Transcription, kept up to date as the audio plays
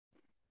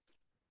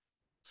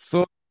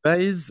So,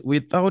 guys,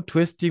 without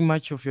wasting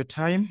much of your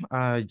time,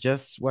 I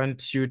just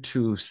want you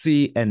to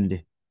see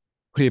and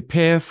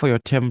prepare for your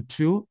term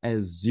two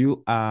as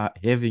you are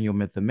having your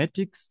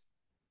mathematics.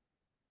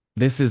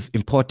 This is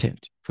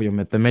important for your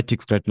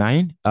mathematics grade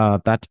 9.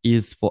 That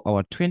is for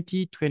our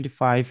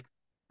 2025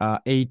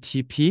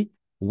 ATP,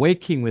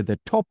 working with the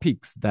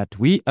topics that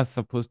we are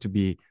supposed to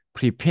be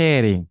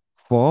preparing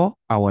for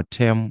our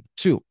term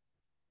two.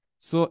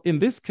 So in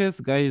this case,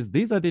 guys,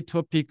 these are the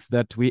topics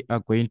that we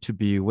are going to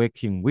be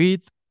working with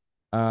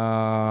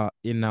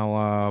in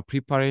our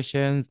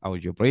preparations: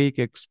 algebraic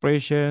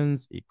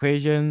expressions,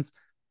 equations,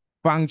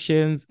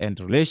 functions, and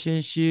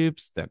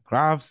relationships, the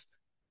graphs,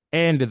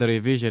 and the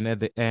revision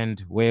at the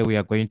end, where we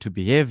are going to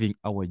be having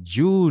our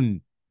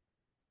June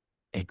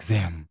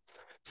exam.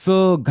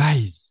 So,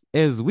 guys,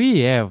 as we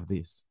have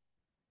this,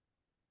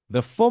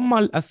 the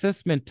formal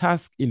assessment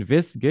task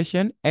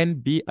investigation,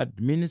 NB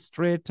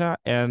administrator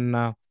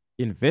and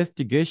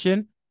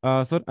investigation,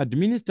 so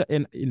administer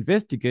an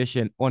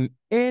investigation on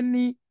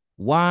any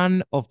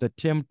one of the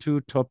term two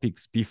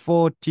topics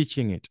before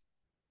teaching it.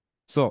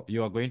 So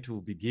you are going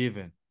to be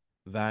given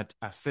that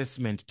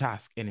assessment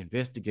task and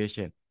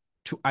investigation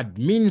to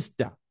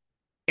administer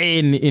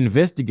an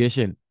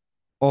investigation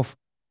of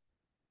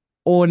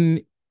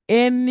on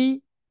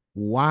any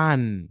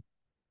one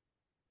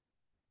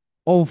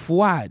of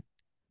what?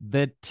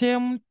 The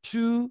term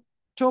two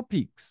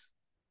topics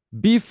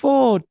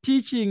before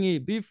teaching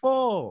it,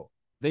 before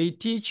they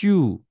teach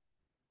you,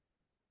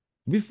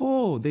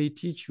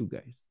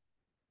 guys.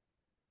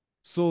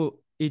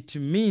 So it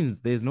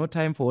means there's no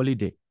time for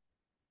holiday.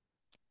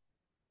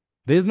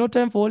 There's no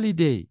time for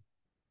holiday.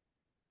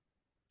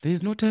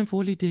 There's no time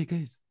for holiday,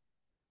 guys.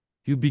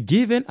 You'll be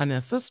given an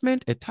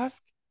assessment, a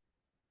task,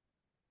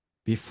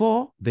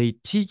 before they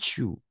teach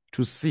you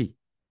to see.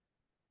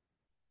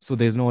 So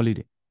there's no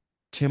holiday.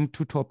 Term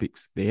two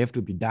topics, they have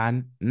to be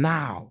done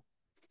now.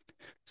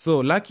 So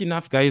lucky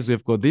enough, guys,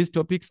 we've got these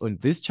topics on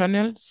this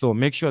channel. So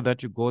make sure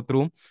that you go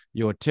through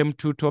your term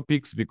two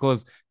topics,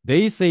 because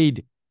they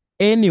said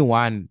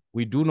anyone,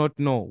 we do not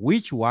know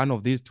which one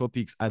of these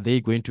topics are they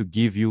going to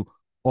give you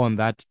on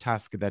that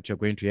task that you're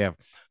going to have.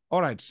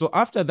 All right. So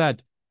after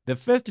that, the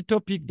first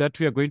topic that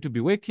we are going to be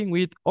working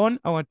with on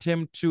our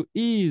term two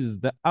is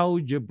the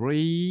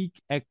algebraic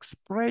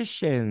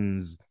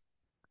expressions.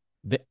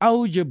 The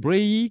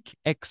algebraic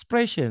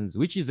expressions,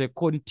 which is a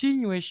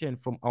continuation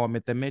from our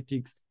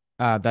mathematics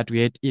that we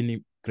had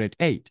in grade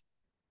 8.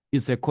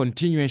 It's a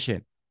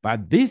continuation,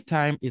 but this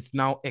time it's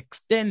now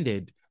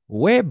extended,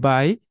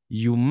 whereby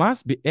you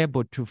must be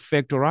able to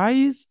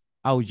factorize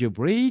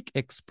algebraic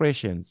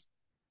expressions,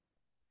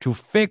 to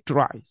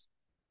factorize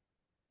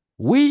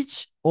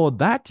which or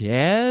that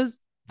has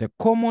the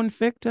common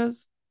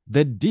factors,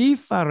 the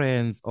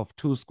difference of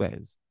two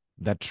squares,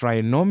 the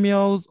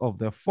trinomials of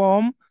the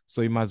form.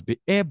 So you must be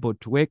able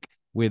to work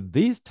with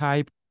this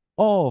type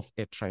of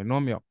a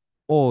trinomial,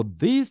 or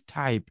this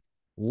type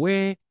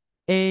where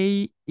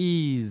A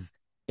is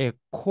a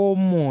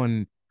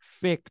common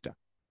factor.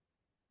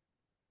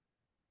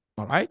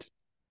 All right.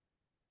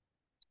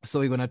 So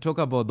we're going to talk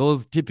about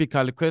those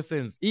typical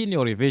questions in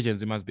your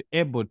revisions. You must be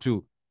able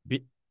to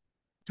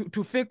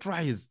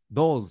factorize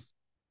those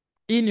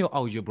in your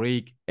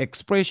algebraic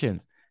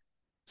expressions.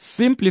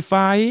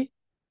 Simplify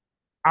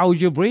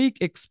algebraic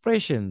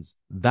expressions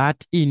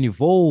that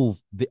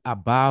involve the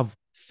above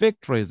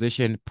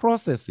factorization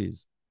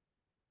processes.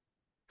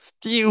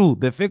 Still,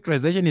 the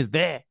factorization is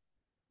there,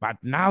 but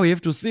now we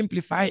have to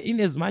simplify in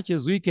as much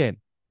as we can.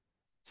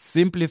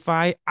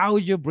 Simplify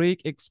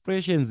algebraic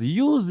expressions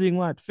using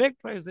what?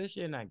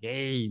 Factorization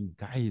again.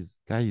 Guys.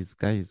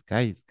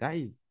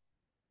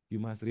 You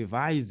must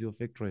revise your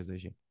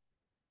factorization.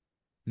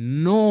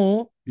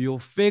 Know your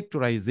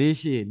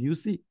factorization. You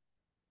see,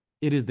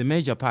 it is the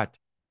major part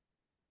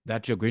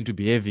that you're going to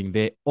be having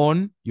there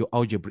on your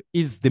algebra.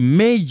 Is the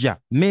major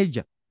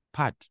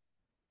part.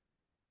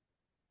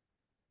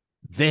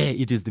 There,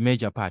 it is the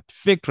major part,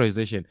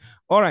 factorization.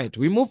 All right,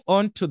 we move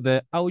on to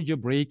the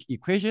algebraic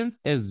equations.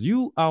 As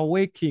you are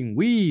working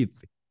with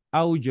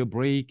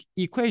algebraic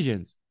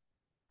equations,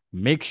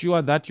 make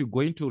sure that you're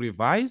going to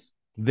revise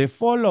the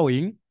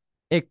following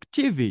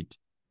activity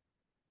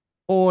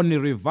on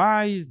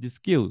revised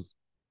skills.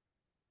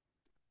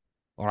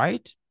 All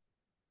right.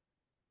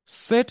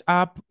 Set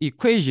up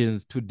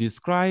equations to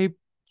describe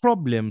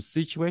problem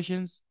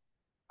situations.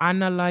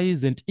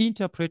 Analyze and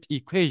interpret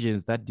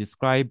equations that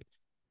describe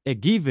a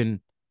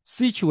given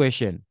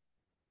situation.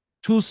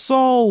 To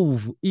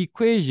solve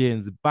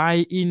equations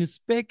by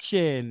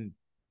inspection.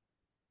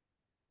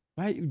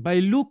 By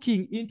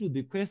looking into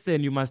the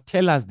question, you must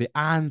tell us the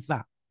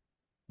answer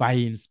by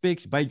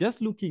inspection. By just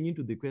looking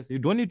into the question, you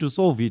don't need to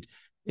solve it.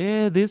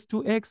 This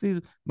 2x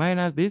is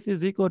minus this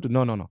is equal to,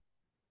 no.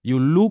 You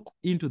look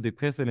into the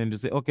question and you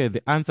say, okay,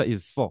 the answer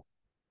is 4.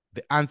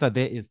 The answer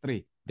there is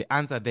 3. The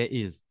answer there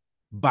is.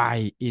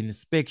 By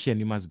inspection,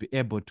 you must be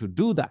able to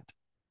do that.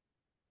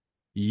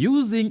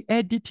 Using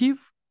additive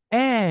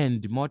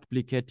and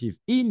multiplicative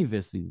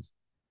inverses.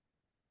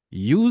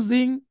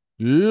 Using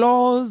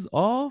laws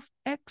of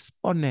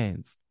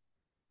exponents.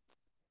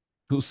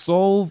 To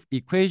solve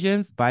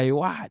equations by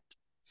what?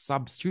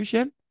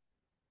 Substitution.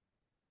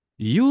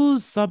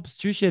 Use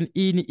substitution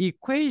in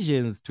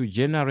equations to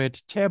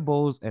generate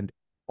tables and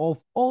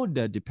of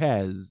ordered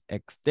pairs.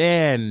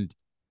 Extend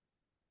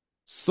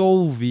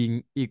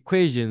solving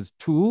equations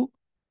to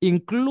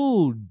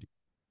include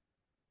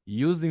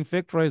using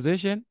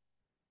factorization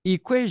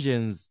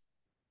equations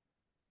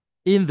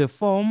in the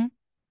form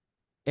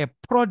a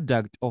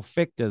product of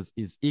factors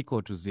is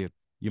equal to 0.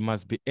 You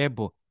must be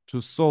able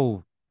to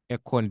solve a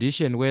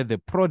condition where the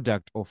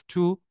product of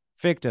two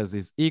factors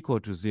is equal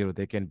to 0.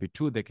 They can be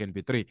 2, they can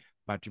be 3,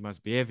 but you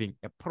must be having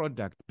a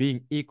product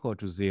being equal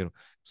to 0.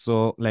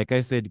 So like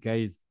I said,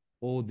 guys,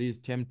 all these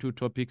term 2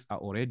 topics are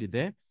already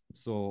there.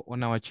 So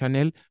on our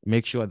channel,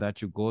 make sure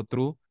that you go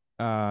through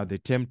the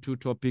term 2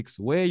 topics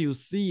where you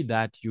see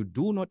that you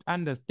do not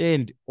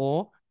understand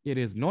or it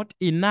is not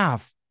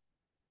enough.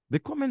 The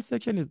comment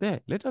section is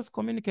there. Let us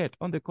communicate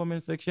on the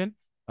comment section.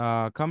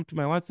 Come to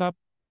my WhatsApp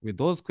with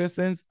those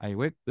questions. I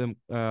work them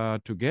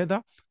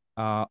together.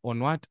 On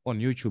what? On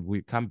YouTube.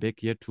 We come back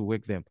here to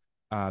work them,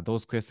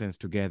 those questions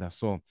together.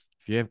 So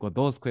if you have got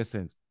those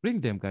questions, bring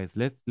them, guys.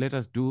 Let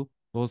us do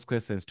those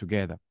questions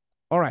together.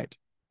 All right.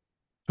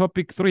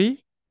 Topic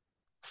 3,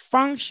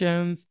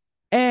 functions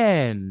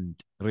and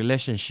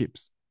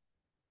relationships.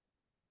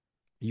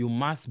 You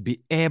must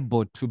be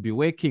able to be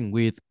working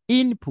with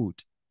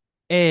input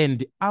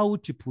and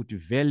output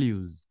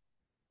values.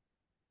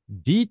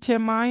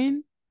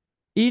 Determine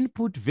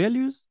input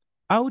values,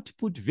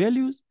 output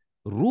values,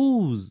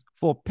 rules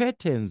for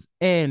patterns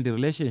and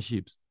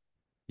relationships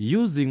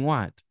using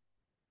what?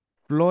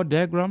 Flow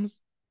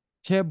diagrams,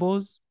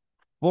 tables,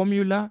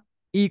 formula,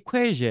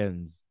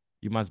 equations.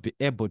 You must be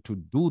able to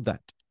do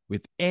that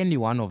with any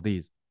one of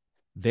these.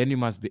 Then you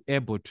must be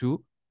able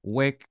to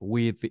work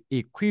with the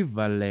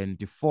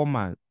equivalent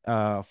forms,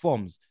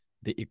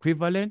 the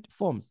equivalent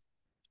forms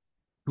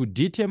to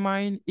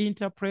determine,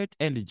 interpret,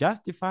 and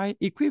justify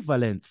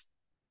equivalence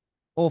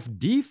of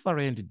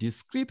different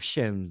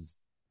descriptions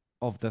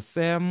of the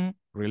same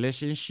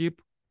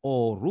relationship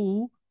or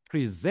rule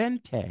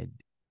presented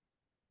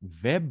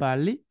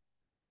verbally,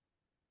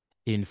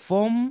 in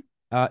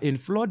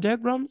flow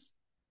diagrams,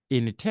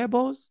 in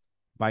tables,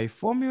 by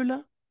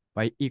formula,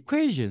 by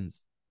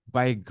equations,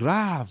 by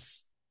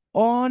graphs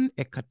on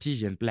a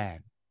Cartesian plan.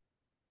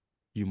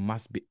 You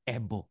must be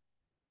able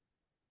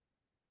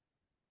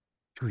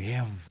to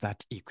have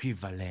that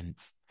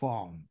equivalence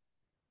form.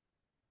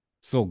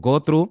 So go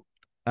through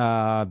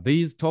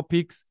these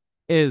topics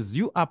as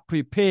you are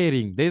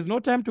preparing. There's no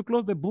time to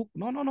close the book.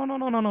 No, no, no, no,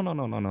 no, no, no, no,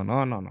 no, no, no,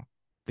 no, no, no.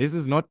 This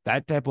is not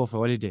that type of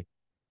holiday.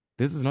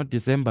 This is not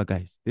December,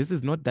 guys. This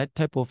is not that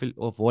type of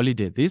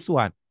holiday. This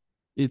one,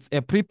 it's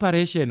a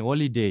preparation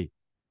holiday.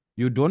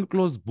 You don't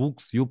close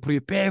books. You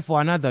prepare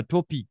for another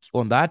topic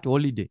on that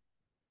holiday.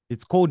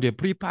 It's called a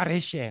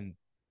preparation.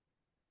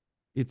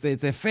 It's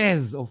a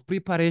phase of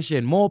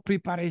preparation, more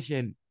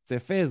preparation. It's a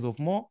phase of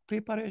more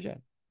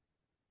preparation.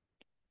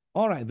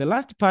 All right, the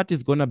last part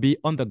is going to be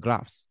on the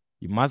graphs.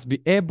 You must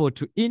be able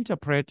to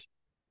interpret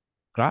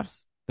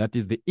graphs. That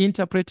is the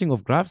interpreting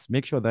of graphs.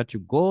 Make sure that you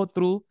go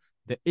through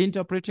the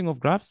interpreting of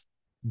graphs,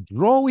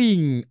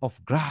 drawing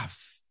of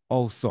graphs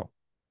also.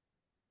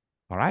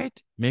 All right,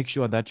 make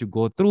sure that you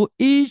go through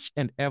each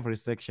and every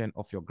section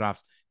of your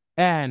graphs.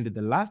 And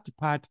the last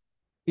part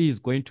is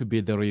going to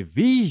be the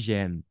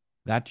revision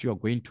that you're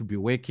going to be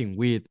working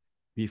with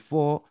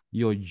before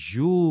your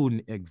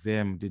June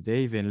exam. Did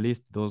they even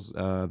list those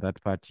that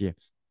part here?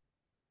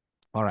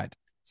 All right.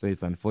 So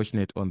it's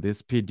unfortunate on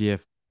this PDF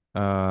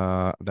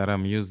that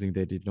I'm using,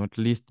 they did not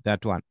list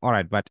that one. All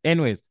right. But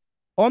anyways,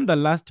 on the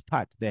last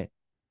part there,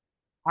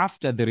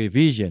 after the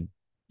revision,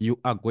 you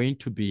are going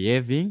to be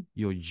having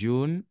your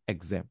June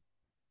exam.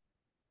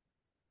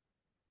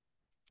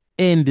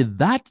 And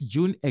that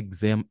June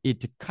exam,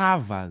 it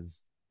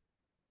covers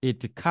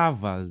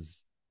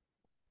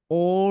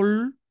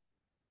all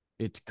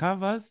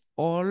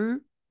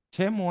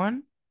term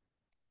 1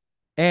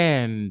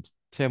 and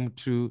term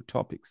 2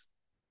 topics.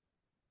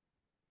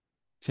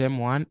 Term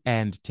 1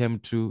 and term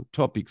 2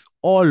 topics,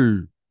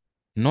 all,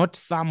 not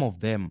some of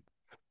them,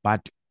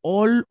 but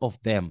all of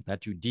them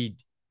that you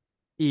did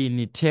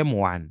in term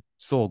 1.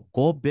 So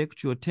go back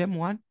to your term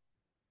 1.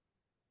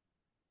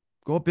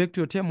 Go back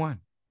to your term 1.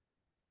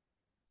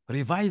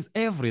 Revise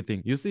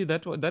everything. You see,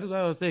 that is why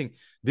I was saying,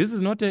 this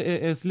is not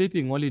a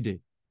sleeping holiday.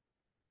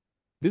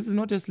 This is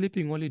not a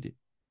sleeping holiday.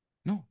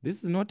 No,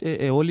 this is not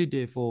a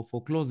holiday for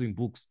closing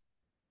books.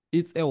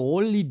 It's a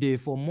holiday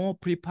for more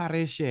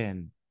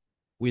preparation.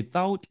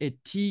 Without a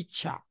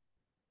teacher,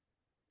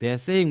 they're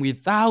saying,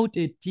 without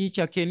a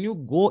teacher, can you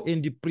go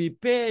and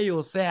prepare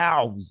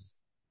yourselves?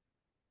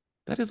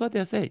 That is what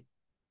they're saying.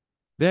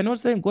 They're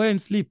not saying go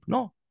and sleep.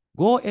 No,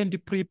 go and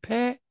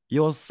prepare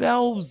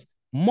yourselves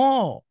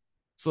more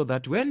so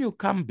that when you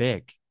come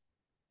back,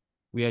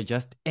 we are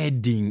just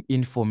adding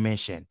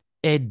information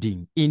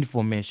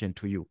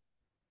to you.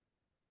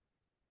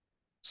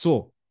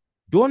 So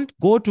don't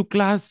go to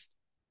class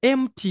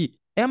empty.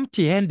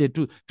 empty-handed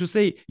to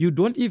say you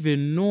don't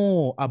even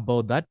know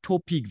about that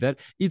topic, that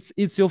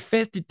it's your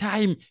first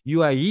time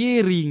you are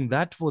hearing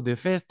that for the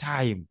first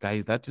time.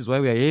 Guys, that is why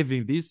we are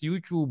having this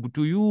YouTube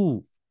to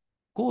you.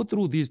 Go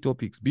through these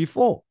topics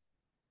before.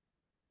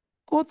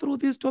 Go through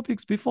these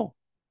topics before.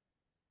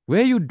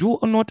 Where you do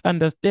not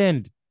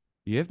understand,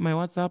 you have my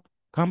WhatsApp.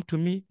 Come to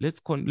me. Let's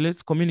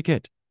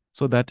communicate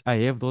so that I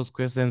have those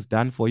questions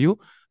done for you.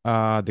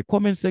 The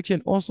comment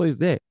section also is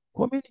there.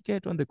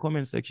 Communicate on the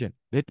comment section.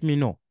 Let me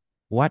know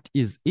what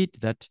is it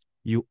that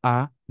you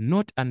are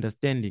not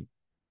understanding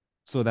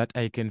so that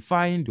I can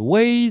find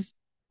ways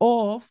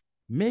of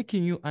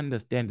making you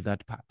understand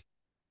that part.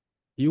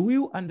 You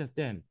will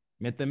understand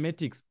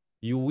mathematics.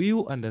 You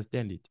will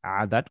understand it.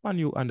 That one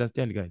you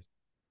understand, guys.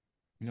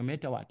 No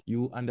matter what,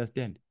 you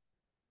understand.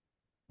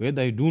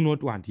 Whether you do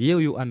not want, here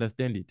you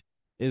understand it.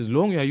 As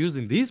long as you are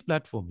using this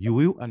platform, you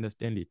will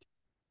understand it.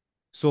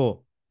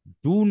 So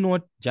do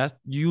not just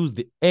use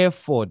the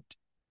effort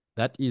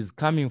that is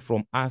coming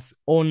from us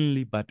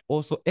only, but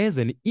also as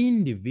an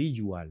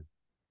individual.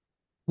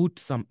 Put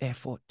some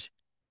effort.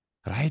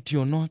 Write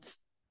your notes.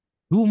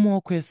 Do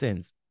more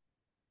questions.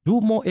 Do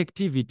more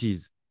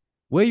activities.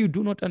 Where you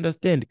do not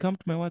understand, come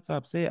to my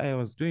WhatsApp. Say, I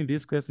was doing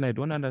this question. I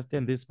don't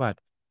understand this part.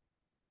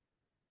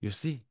 You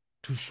see,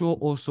 to show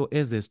also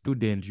as a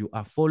student, you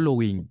are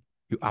following,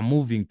 you are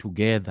moving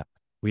together.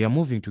 We are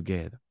moving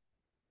together.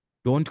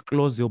 Don't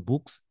close your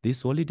books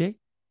this holiday.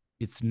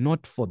 It's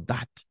not for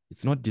that.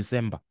 It's not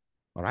December.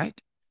 All right.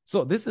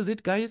 So this is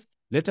it, guys.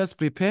 Let us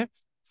prepare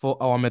for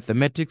our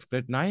mathematics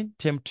grade 9,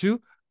 term 2.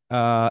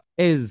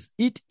 As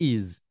it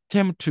is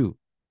term 2,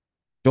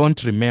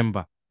 don't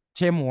remember,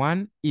 term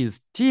 1 is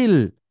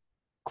still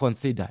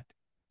considered.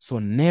 So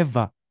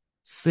never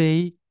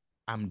say,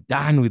 I'm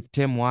done with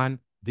term 1.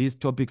 These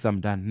topics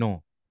I'm done.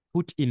 No.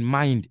 Put in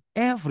mind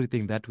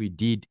everything that we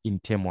did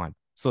in term 1.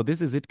 So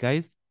this is it,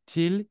 guys.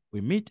 Till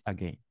we meet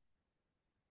again.